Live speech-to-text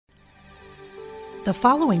The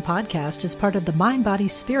following podcast is part of the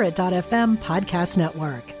MindBodySpirit.fm podcast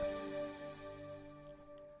network.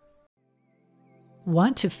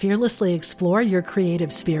 Want to fearlessly explore your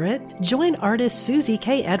creative spirit? Join artist Susie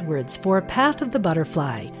K. Edwards for Path of the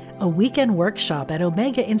Butterfly, a weekend workshop at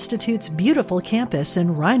Omega Institute's beautiful campus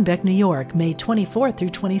in Rhinebeck, New York, May 24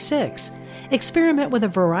 through 26. Experiment with a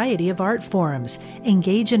variety of art forms,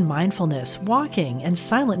 engage in mindfulness, walking, and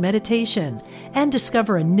silent meditation, and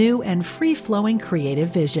discover a new and free-flowing creative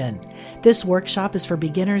vision. This workshop is for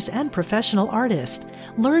beginners and professional artists.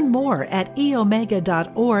 Learn more at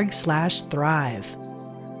eomega.org/thrive.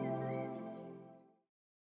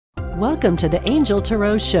 Welcome to the Angel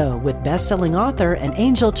Tarot Show with best-selling author and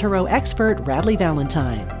Angel Tarot expert Radleigh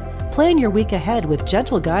Valentine. Plan your week ahead with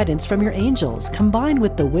gentle guidance from your angels, combined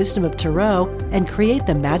with the wisdom of Tarot, and create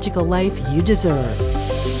the magical life you deserve.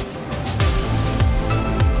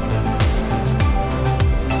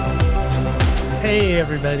 Hey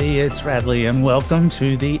everybody, it's Radleigh and welcome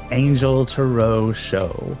to the Angel Tarot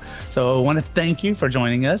Show. So I want to thank you for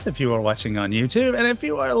joining us if you are watching on YouTube, and if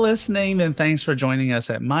you are listening, then thanks for joining us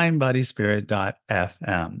at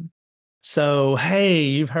MindBodySpirit.fm. So, hey,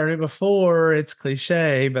 you've heard it before, it's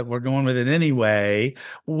cliche, but we're going with it anyway.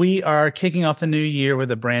 We are kicking off the new year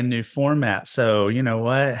with a brand new format. So, you know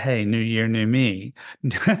what? Hey, new year, new me.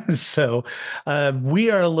 So,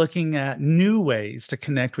 we are looking at new ways to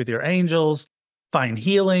connect with your angels, find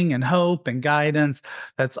healing and hope and guidance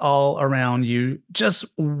that's all around you, just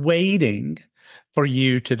waiting for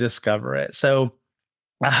you to discover it. So,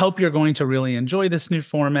 I hope you're going to really enjoy this new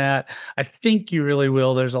format. I think you really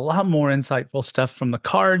will. There's a lot more insightful stuff from the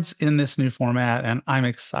cards in this new format, and I'm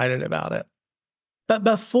excited about it. But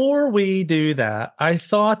before we do that, I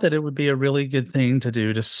thought that it would be a really good thing to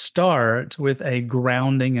do to start with a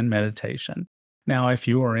grounding and meditation. Now, if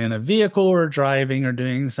you are in a vehicle or driving or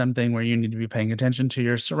doing something where you need to be paying attention to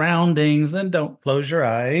your surroundings, then don't close your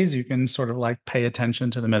eyes. You can sort of like pay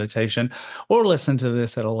attention to the meditation or listen to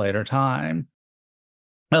this at a later time.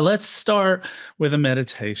 Now, let's start with a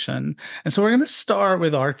meditation. And so we're going to start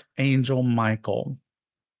with Archangel Michael,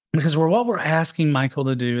 because what we're asking Michael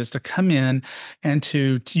to do is to come in and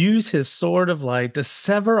to use his sword of light to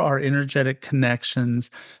sever our energetic connections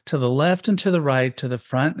to the left and to the right, to the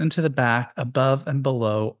front and to the back, above and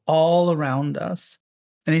below, all around us.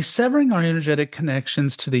 And he's severing our energetic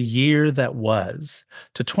connections to the year that was,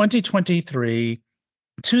 to 2023,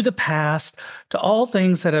 to the past, to all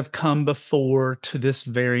things that have come before, to this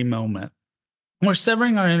very moment. We're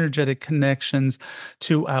severing our energetic connections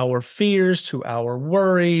to our fears, to our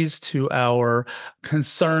worries, to our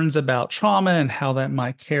concerns about trauma and how that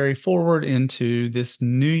might carry forward into this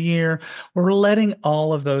new year. We're letting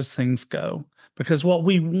all of those things go, because what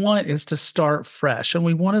we want is to start fresh. And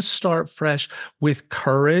we want to start fresh with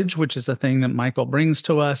courage, which is a thing that Michael brings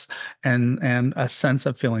to us, and a sense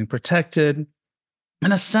of feeling protected,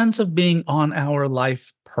 and a sense of being on our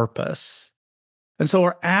life purpose. And so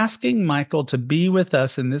we're asking Michael to be with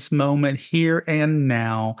us in this moment here and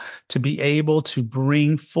now, to be able to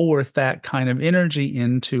bring forth that kind of energy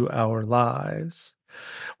into our lives.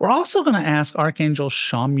 We're also going to ask Archangel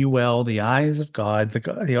Chamuel, the eyes of God,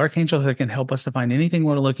 the archangel who can help us to find anything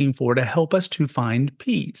we're looking for, to help us to find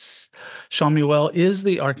peace. Chamuel is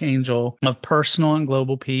the archangel of personal and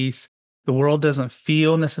global peace. The world doesn't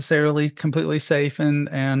feel necessarily completely safe and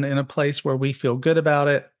in a place where we feel good about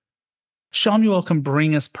it. Chamuel can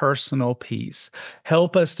bring us personal peace,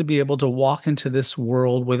 help us to be able to walk into this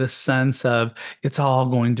world with a sense of it's all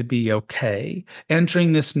going to be okay,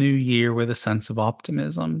 entering this new year with a sense of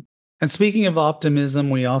optimism. And speaking of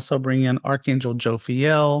optimism, we also bring in Archangel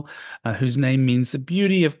Jophiel, whose name means the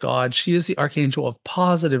beauty of God. She is the archangel of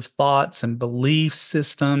positive thoughts and belief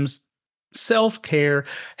systems, self-care,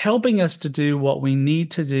 helping us to do what we need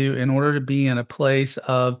to do in order to be in a place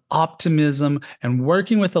of optimism and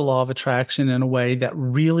working with the law of attraction in a way that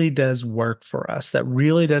really does work for us, that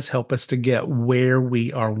really does help us to get where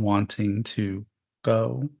we are wanting to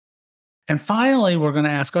go. And finally, we're going to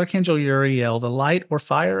ask Archangel Uriel, the light or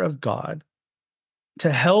fire of God, to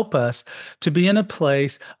help us to be in a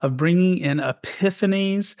place of bringing in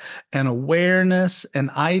epiphanies and awareness and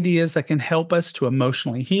ideas that can help us to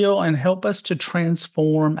emotionally heal and help us to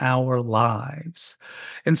transform our lives.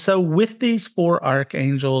 And so with these four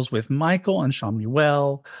archangels, with Michael and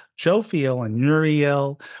Chamuel, Jophiel and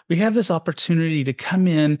Uriel, we have this opportunity to come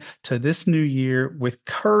in to this new year with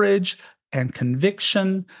courage and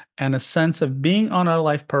conviction and a sense of being on our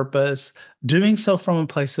life purpose, doing so from a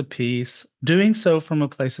place of peace, doing so from a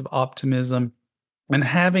place of optimism, and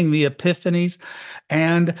having the epiphanies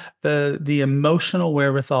and the emotional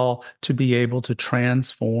wherewithal to be able to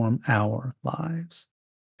transform our lives.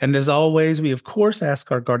 And as always, we of course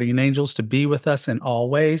ask our guardian angels to be with us in all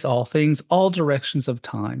ways, all things, all directions of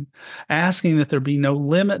time, asking that there be no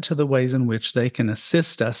limit to the ways in which they can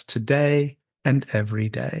assist us today and every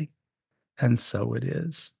day. And so it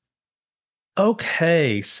is.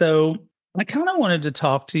 Okay, so I kind of wanted to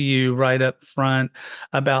talk to you right up front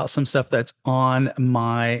about some stuff that's on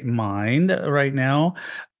my mind right now.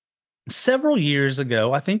 Several years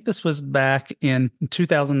ago, I think this was back in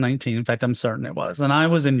 2019. In fact, I'm certain it was. And I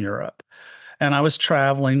was in Europe and I was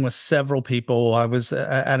traveling with several people. I was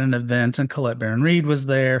at an event and Colette Baron Reed was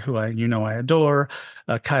there, who I adore.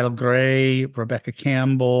 Kyle Gray, Rebecca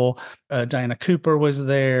Campbell, Diana Cooper was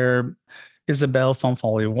there. Isabelle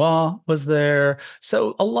Fonfoliwa was there.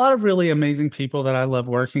 So a lot of really amazing people that I love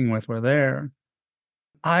working with were there.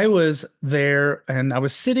 I was there and I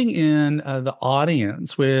was sitting in the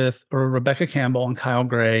audience with Rebecca Campbell and Kyle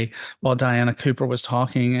Gray while Diana Cooper was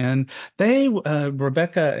talking. And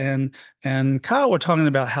Rebecca and Kyle were talking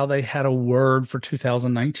about how they had a word for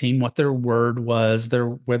 2019, what their word was,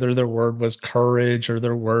 whether their word was courage or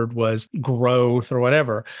their word was growth or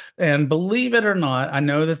whatever. And believe it or not, I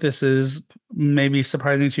know that this is maybe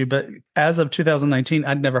surprising to you, but as of 2019,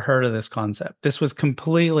 I'd never heard of this concept. This was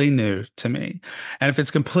completely new to me. And if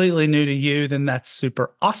it's completely new to you, then that's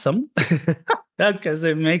super awesome because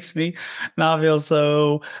it makes me not feel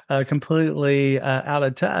so completely out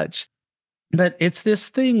of touch. But it's this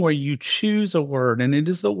thing where you choose a word, and it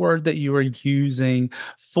is the word that you are using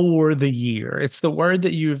for the year. It's the word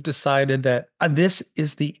that you've decided that this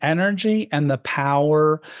is the energy and the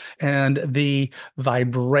power and the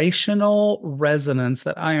vibrational resonance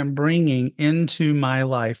that I am bringing into my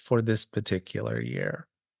life for this particular year.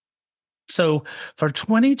 So for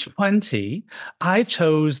 2020, I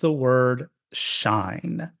chose the word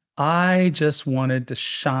shine. I just wanted to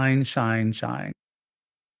shine, shine, shine.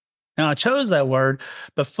 Now, I chose that word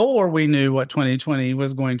before we knew what 2020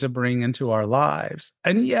 was going to bring into our lives.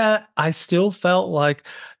 And yet, I still felt like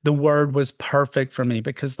the word was perfect for me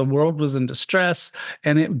because the world was in distress.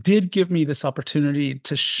 And it did give me this opportunity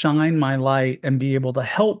to shine my light and be able to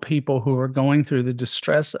help people who are going through the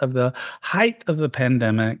distress of the height of the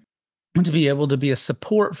pandemic, and to be able to be a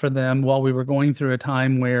support for them while we were going through a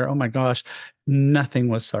time where, oh my gosh, nothing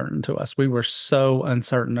was certain to us. We were so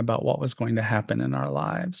uncertain about what was going to happen in our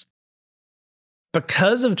lives.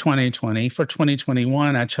 Because of 2020, for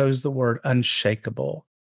 2021, I chose the word unshakable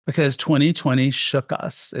because 2020 shook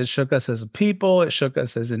us. It shook us as a people, it shook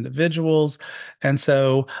us as individuals. And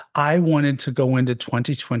so I wanted to go into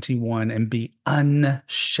 2021 and be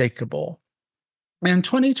unshakable. And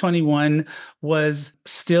 2021 was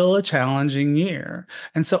still a challenging year.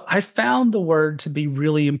 And so I found the word to be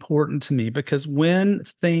really important to me because when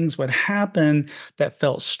things would happen that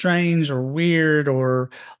felt strange or weird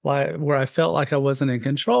or like where I felt like I wasn't in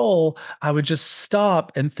control, I would just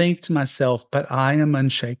stop and think to myself, but I am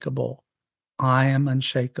unshakable. I am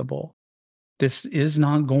unshakable. This is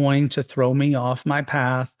not going to throw me off my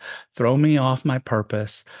path, throw me off my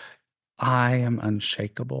purpose. I am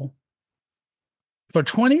unshakable. For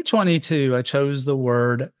 2022, I chose the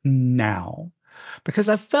word now because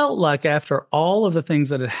I felt like after all of the things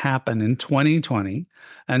that had happened in 2020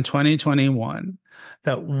 and 2021,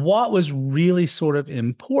 that what was really sort of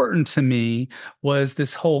important to me was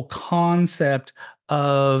this whole concept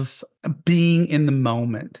of being in the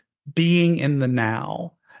moment, being in the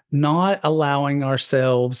now, not allowing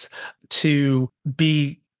ourselves to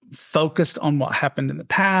be focused on what happened in the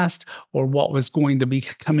past or what was going to be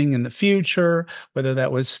coming in the future, whether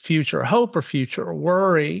that was future hope or future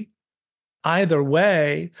worry. Either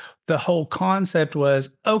way, the whole concept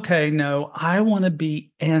was, okay, no, I want to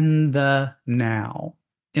be in the now,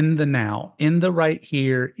 in the now, in the right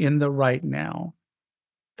here, in the right now.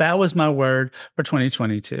 That was my word for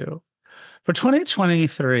 2022. For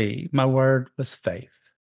 2023, my word was faith.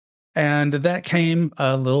 And that came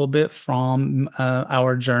a little bit from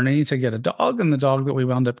our journey to get a dog. And the dog that we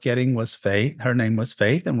wound up getting was Faith. Her name was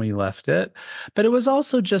Faith, and we left it. But it was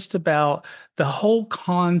also just about the whole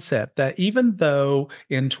concept that even though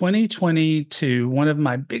in 2022, one of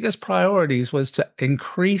my biggest priorities was to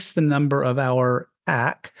increase the number of our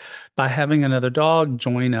pack by having another dog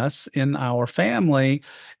join us in our family,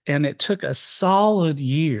 and it took a solid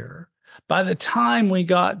year. By the time we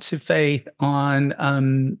got to Faith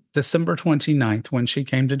on December 29th, when she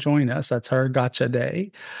came to join us, that's her gotcha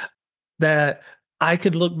day, that I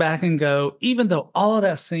could look back and go, even though all of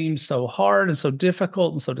that seemed so hard and so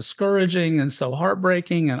difficult and so discouraging and so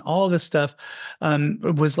heartbreaking and all of this stuff,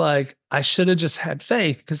 it was like, I should have just had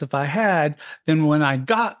faith. Because if I had, then when I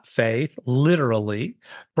got faith, literally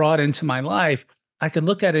brought into my life, I could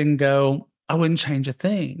look at it and go, I wouldn't change a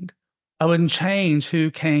thing. I wouldn't change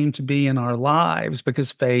who came to be in our lives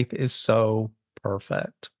because faith is so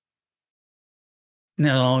perfect.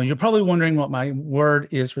 Now, you're probably wondering what my word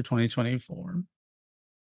is for 2024.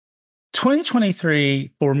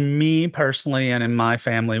 2023 for me personally and in my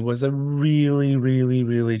family was a really, really,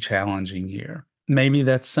 really challenging year. Maybe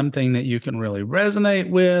that's something that you can really resonate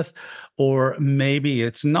with, or maybe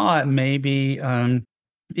it's not. Maybe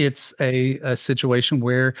it's a situation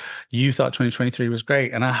where you thought 2023 was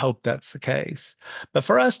great, and I hope that's the case. But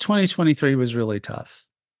for us, 2023 was really tough.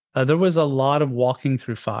 There was a lot of walking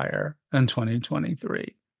through fire in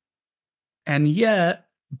 2023. And yet,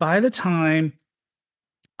 by the time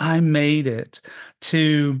I made it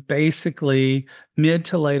to basically mid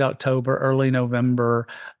to late October, early November,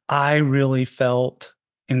 I really felt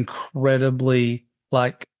incredibly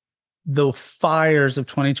like the fires of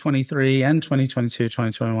 2023 and 2022,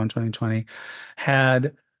 2021, 2020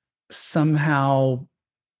 had somehow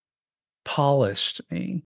polished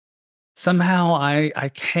me. Somehow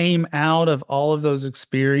I came out of all of those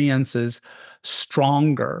experiences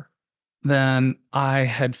stronger than I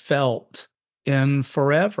had felt in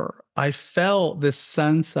forever. I felt this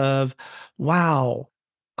sense of, wow,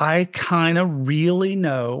 I kind of really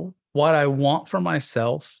know what I want for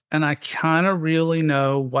myself, and I kind of really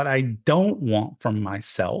know what I don't want from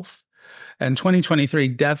myself. And 2023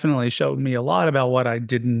 definitely showed me a lot about what I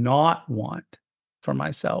did not want for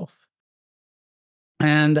myself.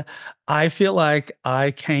 And I feel like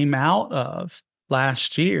I came out of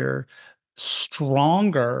last year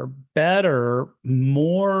stronger, better,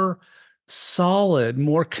 more solid,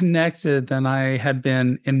 more connected than I had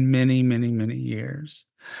been in many, many, many years.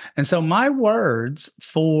 And so my words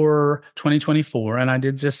for 2024, and I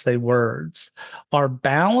did just say words, are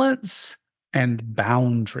balance and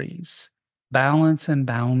boundaries. Balance and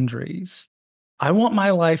boundaries. I want my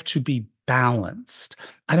life to be balanced.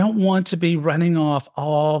 I don't want to be running off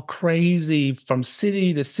all crazy from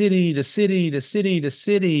city to city to city to city to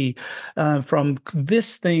city, from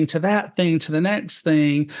this thing to that thing to the next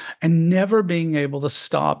thing, and never being able to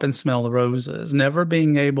stop and smell the roses, never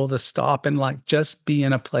being able to stop and like just be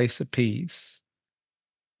in a place of peace.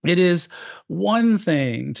 It is one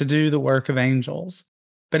thing to do the work of angels,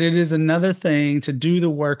 but it is another thing to do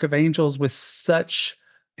the work of angels with such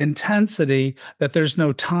intensity that there's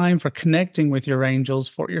no time for connecting with your angels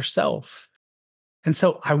for yourself. And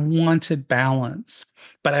so I wanted balance,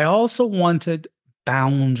 but I also wanted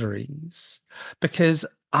boundaries because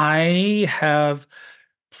I have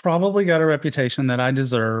probably got a reputation that I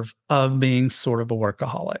deserve of being sort of a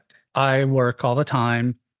workaholic. I work all the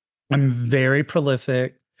time. I'm very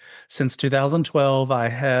prolific. Since 2012, I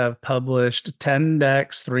have published 10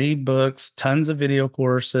 decks, 3 books, tons of video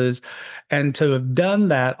courses. And to have done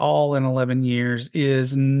that all in 11 years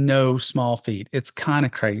is no small feat. It's kind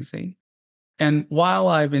of crazy. And while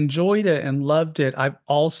I've enjoyed it and loved it, I've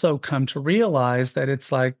also come to realize that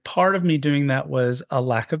it's like part of me doing that was a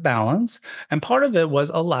lack of balance, and part of it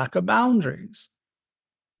was a lack of boundaries.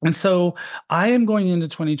 And so I am going into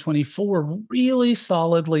 2024 really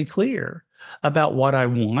solidly clear about what I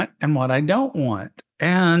want and what I don't want,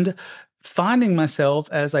 and finding myself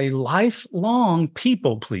as a lifelong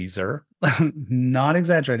people pleaser, not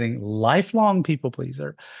exaggerating, lifelong people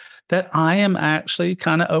pleaser, that I am actually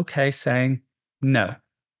kind of okay saying, no,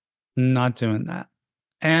 not doing that.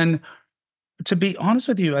 And to be honest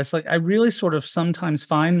with you, it's like I really sort of sometimes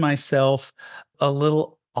find myself a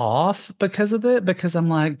little off because of it, because I'm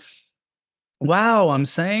like, wow, I'm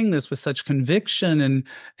saying this with such conviction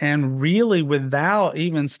and really without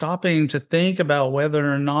even stopping to think about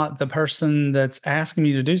whether or not the person that's asking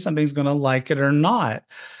me to do something is going to like it or not.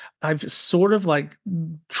 I've sort of like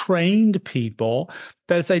trained people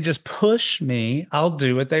that if they just push me, I'll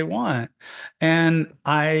do what they want. And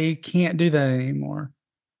I can't do that anymore.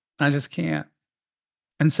 I just can't.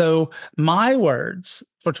 And so my words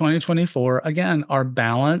for 2024, again, are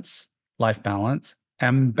balance, life balance,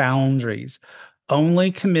 and boundaries.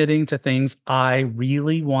 Only committing to things I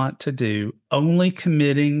really want to do, only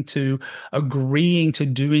committing to agreeing to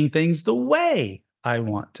doing things the way I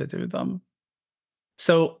want to do them.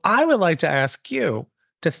 So I would like to ask you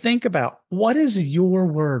to think about, what is your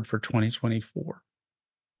word for 2024?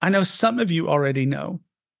 I know some of you already know.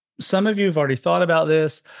 Some of you have already thought about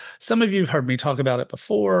this. Some of you have heard me talk about it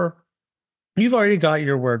before. You've already got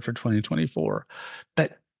your word for 2024.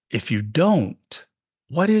 But if you don't,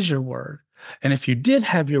 What is your word? And if you did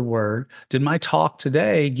have your word, did my talk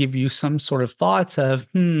today give you some sort of thoughts of,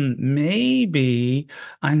 maybe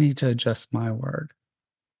I need to adjust my word?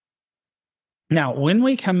 Now, when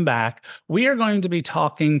we come back, we are going to be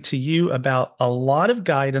talking to you about a lot of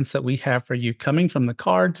guidance that we have for you coming from the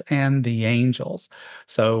cards and the angels.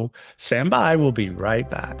 So stand by, we'll be right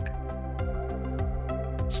back.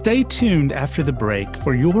 Stay tuned after the break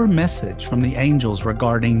for your message from the angels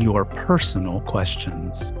regarding your personal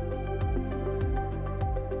questions.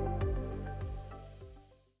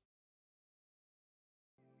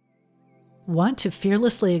 Want to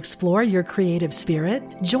fearlessly explore your creative spirit?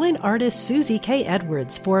 Join artist Susie K.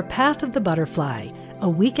 Edwards for Path of the Butterfly, a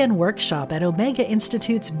weekend workshop at Omega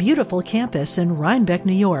Institute's beautiful campus in Rhinebeck,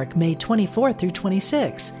 New York, May 24 through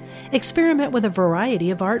 26. Experiment with a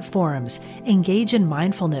variety of art forms, engage in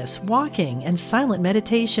mindfulness, walking, and silent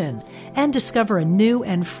meditation, and discover a new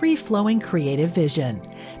and free-flowing creative vision.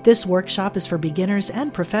 This workshop is for beginners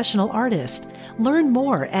and professional artists. Learn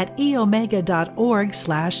more at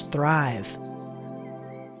eomega.org/thrive.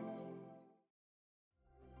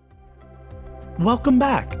 Welcome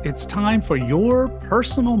back. It's time for your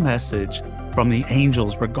personal message from the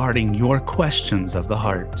angels regarding your questions of the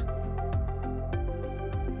heart.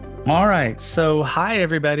 All right. So, hi,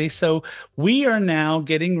 everybody. So, we are now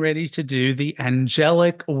getting ready to do the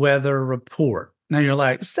angelic weather report. Now, you're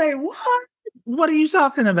like, say, what? What are you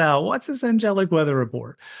talking about? What's this angelic weather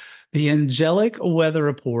report? The angelic weather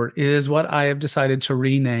report is what I have decided to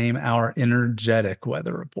rename our energetic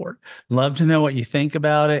weather report. Love to know what you think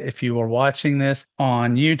about it. If you are watching this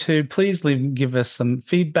on YouTube, please give us some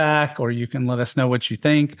feedback, or you can let us know what you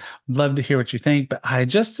think. Love to hear what you think. But I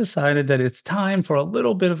just decided that it's time for a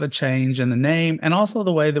little bit of a change in the name and also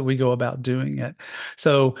the way that we go about doing it.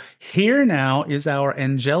 So here now is our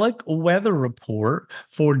angelic weather report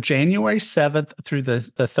for January 7th through the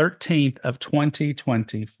 13th of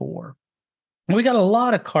 2024. We got a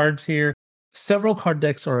lot of cards here. Several card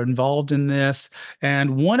decks are involved in this.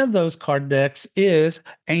 And one of those card decks is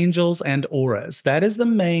Angels and Auras. That is the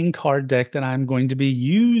main card deck that I'm going to be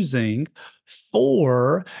using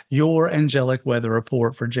for your angelic weather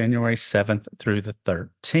report for January 7th through the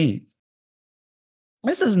 13th.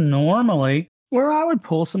 This is normally where I would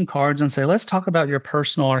pull some cards and say, let's talk about your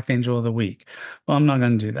personal archangel of the week. Well, I'm not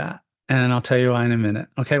going to do that. And I'll tell you why in a minute.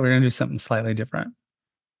 Okay, we're going to do something slightly different.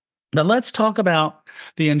 But let's talk about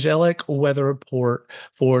the angelic weather report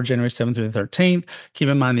for January 7th through the 13th. Keep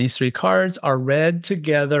in mind, these three cards are read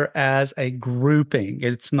together as a grouping.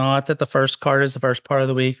 It's not that the first card is the first part of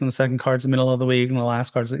the week and the second card is the middle of the week and the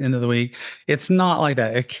last card is the end of the week. It's not like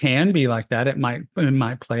that. It can be like that. It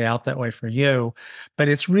might play out that way for you, but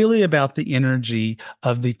it's really about the energy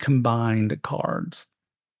of the combined cards.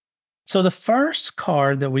 So the first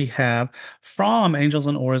card that we have from Angels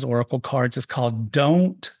and Auras Oracle cards is called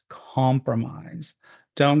Don't Compromise.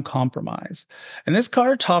 Don't compromise. And this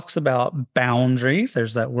card talks about boundaries.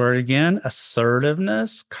 There's that word again,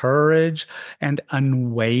 assertiveness, courage, and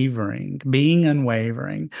unwavering, being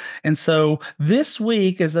unwavering. And so this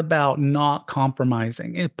week is about not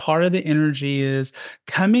compromising. And part of the energy is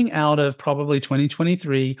coming out of probably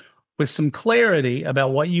 2023 with some clarity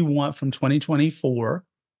about what you want from 2024.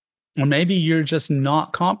 Or maybe you're just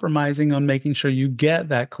not compromising on making sure you get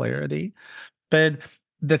that clarity. But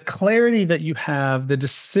the clarity that you have, the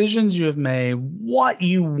decisions you have made, what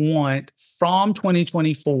you want from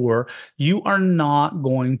 2024, you are not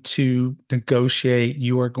going to negotiate.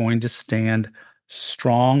 You are going to stand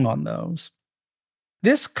strong on those.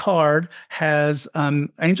 This card has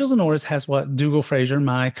Angels and Auras has what Dougal Fraser,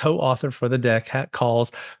 my co-author for the deck,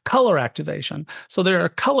 calls color activation. So there are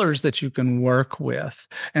colors that you can work with.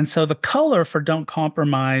 And so the color for Don't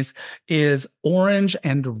Compromise is orange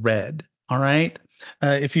and red. All right.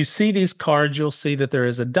 If you see these cards, you'll see that there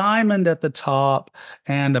is a diamond at the top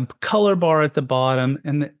and a color bar at the bottom.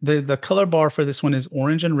 And the color bar for this one is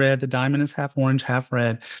orange and red. The diamond is half orange, half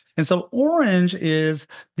red. And so orange is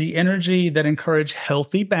the energy that encourages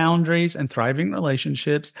healthy boundaries and thriving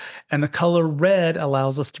relationships. And the color red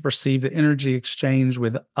allows us to perceive the energy exchange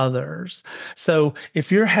with others. So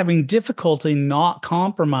if you're having difficulty not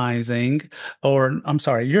compromising,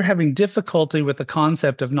 you're having difficulty with the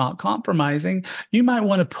concept of not compromising, you might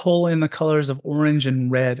want to pull in the colors of orange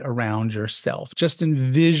and red around yourself. Just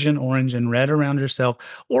envision orange and red around yourself,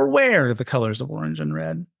 or wear the colors of orange and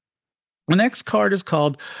red. The next card is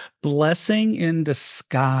called Blessing in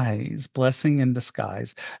Disguise. Blessing in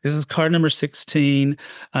Disguise. This is card number 16.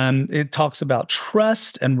 It talks about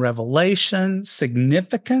trust and revelation,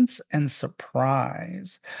 significance and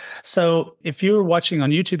surprise. So if you're watching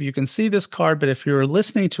on YouTube, you can see this card, but if you're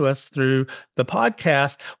listening to us through the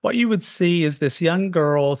podcast, what you would see is this young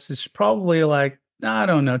girl. She's probably like, I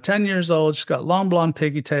don't know, 10 years old. She's got long blonde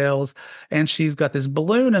pigtails and she's got this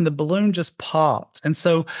balloon and the balloon just popped. And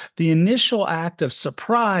so the initial act of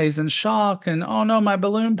surprise and shock and, oh no, my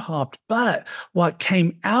balloon popped. But what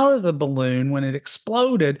came out of the balloon when it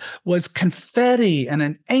exploded was confetti and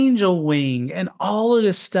an angel wing and all of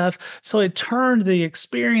this stuff. So it turned the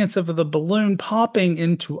experience of the balloon popping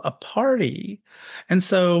into a party. And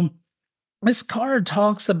so this card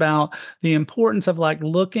talks about the importance of like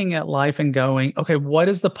looking at life and going, okay, what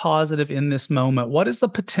is the positive in this moment? What is the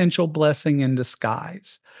potential blessing in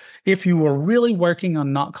disguise? If you were really working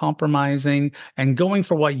on not compromising and going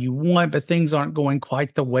for what you want, but things aren't going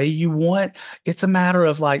quite the way you want, it's a matter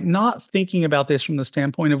of like not thinking about this from the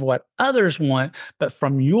standpoint of what others want, but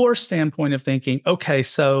from your standpoint of thinking, okay,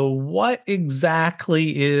 so what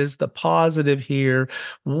exactly is the positive here?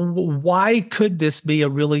 Why could this be a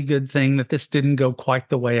really good thing that this didn't go quite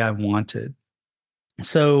the way I wanted?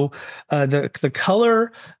 So the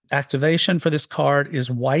color activation for this card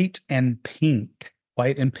is white and pink.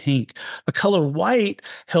 White and pink. The color white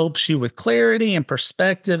helps you with clarity and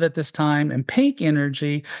perspective at this time, and pink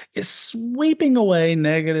energy is sweeping away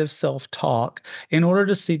negative self-talk in order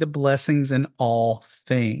to see the blessings in all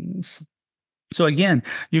things. So again,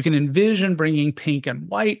 you can envision bringing pink and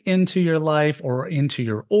white into your life or into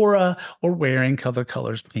your aura or wearing the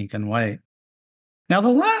colors pink and white. Now, the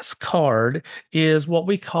last card is what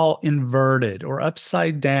we call inverted or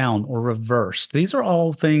upside down or reversed. These are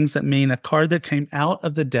all things that mean a card that came out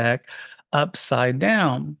of the deck upside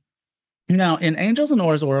down. Now, in Angels and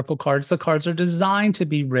Auras Oracle cards, the cards are designed to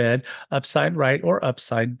be read upside right or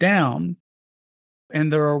upside down.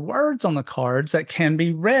 And there are words on the cards that can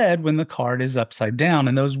be read when the card is upside down.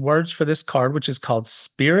 And those words for this card, which is called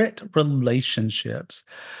Spirit Relationships,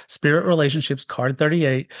 Spirit Relationships, card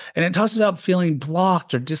 38. And it talks about feeling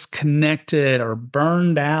blocked or disconnected or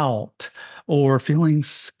burned out or feeling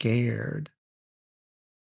scared.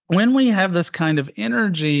 When we have this kind of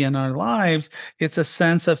energy in our lives, it's a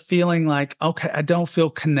sense of feeling like, okay, I don't feel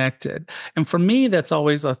connected. And for me, that's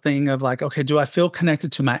always a thing of like, okay, do I feel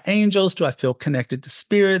connected to my angels? Do I feel connected to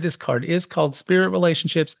spirit? This card is called Spirit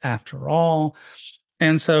Relationships after all.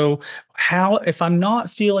 And so, if I'm not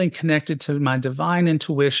feeling connected to my divine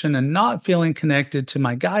intuition and not feeling connected to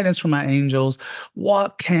my guidance from my angels,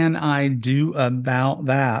 what can I do about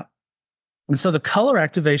that? And so the color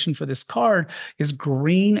activation for this card is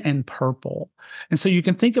green and purple. And so you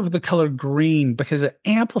can think of the color green because it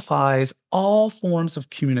amplifies all forms of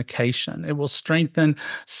communication. It will strengthen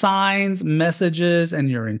signs, messages, and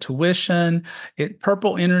your intuition.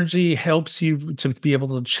 Purple energy helps you to be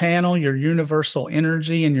able to channel your universal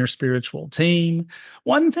energy in your spiritual team.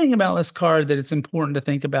 One thing about this card that it's important to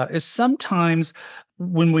think about is sometimes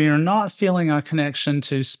when we are not feeling our connection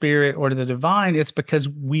to spirit or to the divine, it's because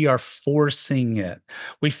we are forcing it.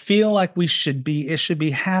 We feel like it should be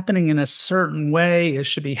happening in a certain way. It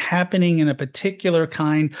should be happening in a particular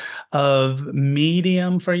kind of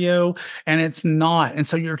medium for you, and it's not. And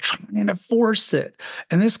so you're trying to force it.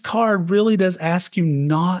 And this card really does ask you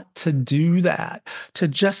not to do that, to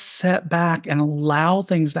just set back and allow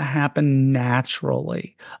things to happen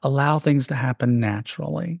naturally. Allow things to happen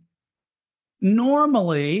naturally.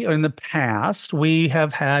 Normally, in the past, we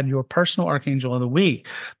have had your personal archangel of the week.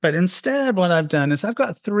 But instead, what I've done is I've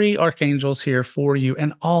got 3 archangels here for you,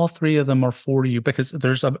 and all 3 of them are for you because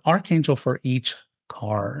there's an archangel for each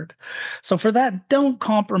card. So for that don't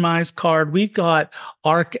compromise card, we've got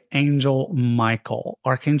Archangel Michael.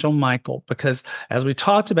 Archangel Michael, because as we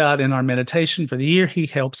talked about in our meditation for the year, he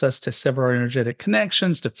helps us to sever our energetic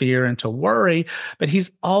connections to fear and to worry. But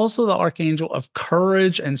he's also the archangel of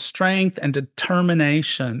courage and strength and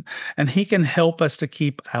determination. And he can help us to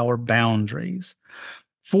keep our boundaries.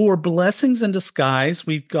 For blessings in disguise,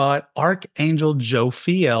 we've got Archangel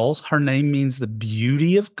Jophiel. Her name means the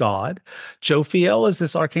beauty of God. Jophiel is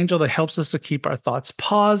this archangel that helps us to keep our thoughts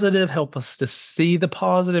positive, help us to see the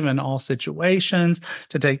positive in all situations,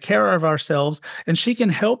 to take care of ourselves. And she can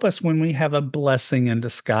help us when we have a blessing in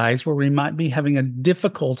disguise where we might be having a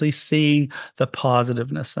difficulty seeing the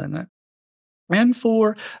positiveness in it. And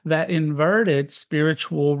for that inverted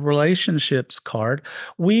spiritual relationships card,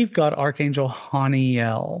 we've got Archangel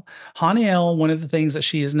Haniel. Haniel, one of the things that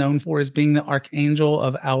she is known for is being the archangel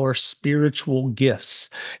of our spiritual gifts.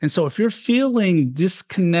 And so if you're feeling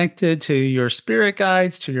disconnected to your spirit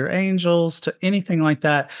guides, to your angels, to anything like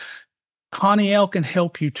that, Haniel can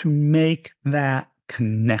help you to make that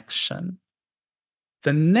connection.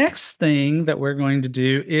 The next thing that we're going to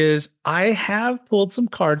do is I have pulled some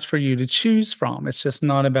cards for you to choose from. It's just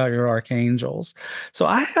not about your archangels. So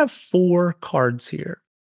I have 4 cards here.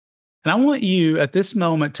 And I want you at this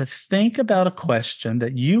moment to think about a question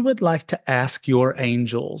that you would like to ask your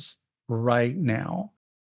angels right now.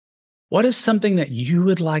 What is something that you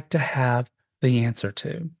would like to have the answer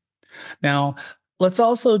to? Now, let's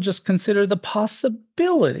also just consider the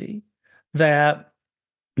possibility that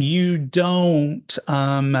you don't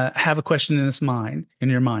have a question in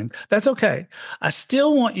your mind. That's okay. I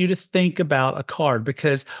still want you to think about a card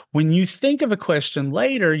because when you think of a question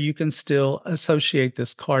later, you can still associate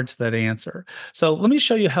this card to that answer. So let me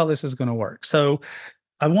show you how this is going to work. So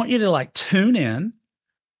I want you to tune in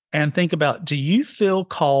and think about, do you feel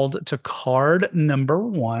called to card number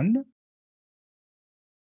 1?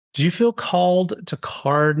 Do you feel called to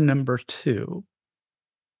card number 2?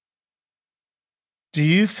 Do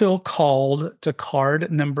you feel called to card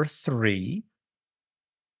number 3?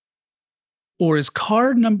 Or is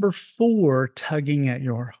card number 4 tugging at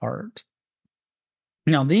your heart?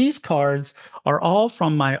 Now, these cards are all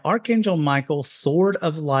from my Archangel Michael Sword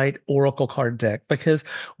of Light Oracle card deck because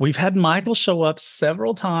we've had Michael show up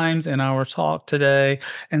several times in our talk today.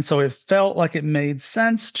 And so it felt like it made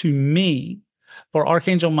sense to me for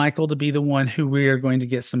Archangel Michael to be the one who we are going to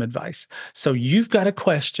get some advice. So you've got a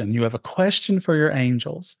question. You have a question for your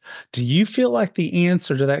angels. Do you feel like the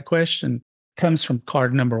answer to that question comes from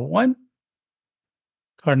card number 1,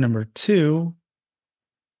 card number 2,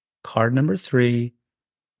 card number 3,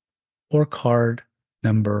 or card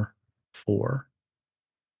number 4?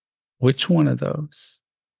 Which one of those?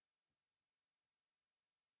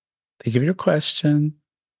 Think of your question.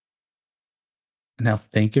 Now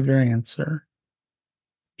think of your answer.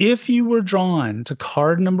 If you were drawn to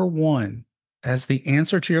card number 1 as the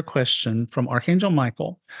answer to your question from Archangel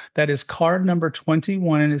Michael, that is card number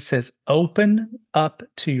 21, and it says, open up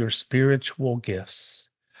to your spiritual gifts.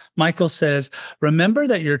 Michael says, remember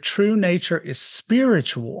that your true nature is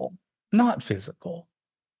spiritual, not physical.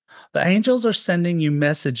 The angels are sending you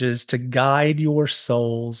messages to guide your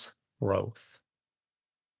soul's growth.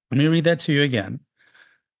 Let me read that to you again.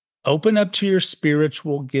 Open up to your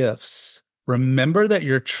spiritual gifts. Remember that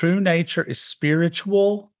your true nature is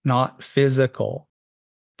spiritual, not physical.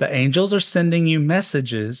 The angels are sending you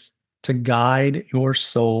messages to guide your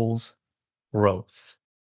soul's growth.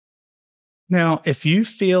 Now, if you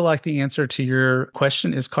feel like the answer to your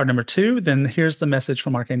question is card number 2, then here's the message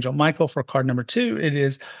from Archangel Michael for card number 2. It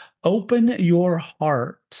is open your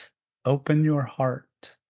heart. Open your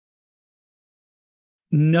heart.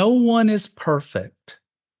 No one is perfect.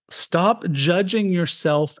 Stop judging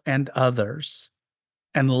yourself and others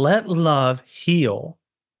and let love heal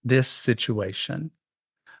this situation.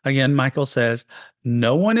 Again, Michael says,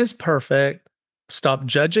 no one is perfect. Stop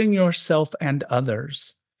judging yourself and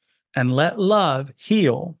others and let love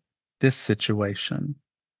heal this situation.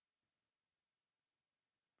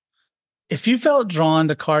 If you felt drawn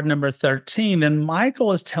to card number 13, then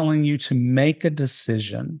Michael is telling you to make a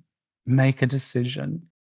decision. Make a decision.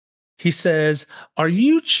 He says, are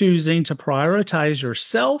you choosing to prioritize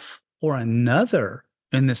yourself or another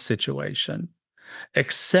in this situation?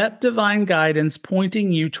 Accept divine guidance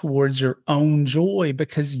pointing you towards your own joy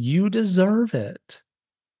because you deserve it.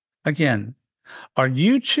 Again, are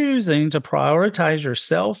you choosing to prioritize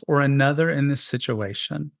yourself or another in this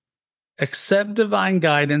situation? Accept divine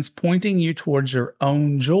guidance pointing you towards your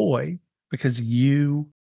own joy because you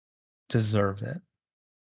deserve it.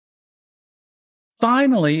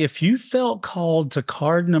 Finally, if you felt called to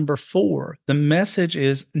card number 4, the message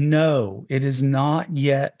is no, it is not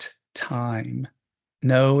yet time.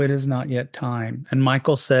 No, it is not yet time. And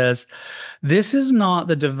Michael says, this is not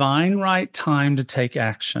the divine right time to take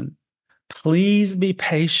action. Please be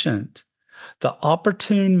patient. The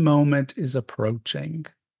opportune moment is approaching.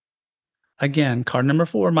 Again, card number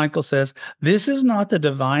 4, Michael says, this is not the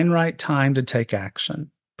divine right time to take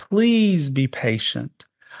action. Please be patient.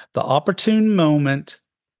 The opportune moment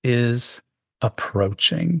is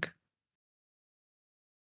approaching.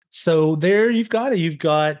 So there you've got it. You've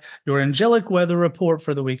got your angelic weather report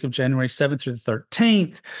for the week of January 7th through the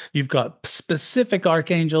 13th. You've got specific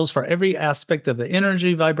archangels for every aspect of the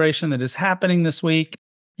energy vibration that is happening this week.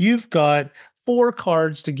 You've got 4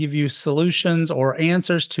 cards to give you solutions or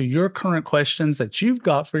answers to your current questions that you've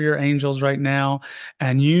got for your angels right now.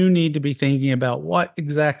 And you need to be thinking about what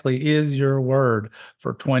exactly is your word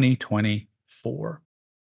for 2024.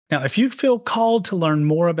 Now, if you feel called to learn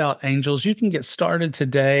more about angels, you can get started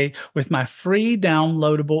today with my free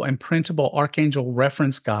downloadable and printable Archangel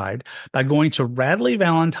reference guide by going to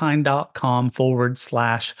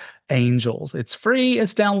radleyvalentine.com/angels. It's free,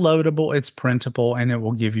 it's downloadable, it's printable, and it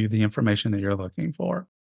will give you the information that you're looking for.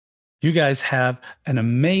 You guys have an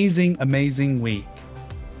amazing, amazing week.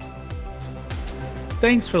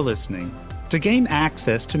 Thanks for listening. To gain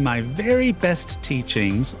access to my very best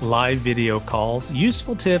teachings, live video calls,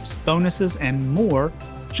 useful tips, bonuses, and more,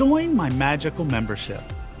 join my magical membership.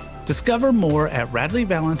 Discover more at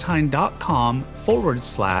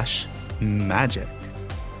radleyvalentine.com/magic.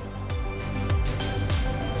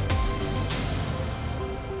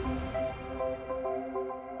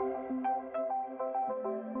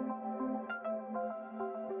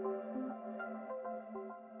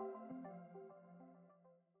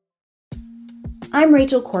 I'm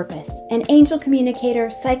Rachel Corpus, an angel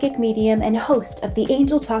communicator, psychic medium, and host of the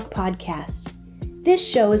Angel Talk podcast. This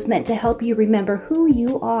show is meant to help you remember who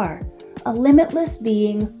you are, a limitless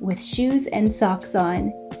being with shoes and socks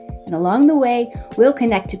on. And along the way, we'll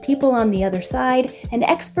connect to people on the other side and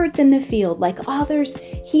experts in the field like authors,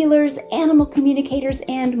 healers, animal communicators,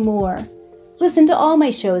 and more. Listen to all my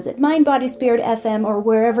shows at Mind, Body, Spirit FM or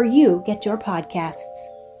wherever you get your podcasts.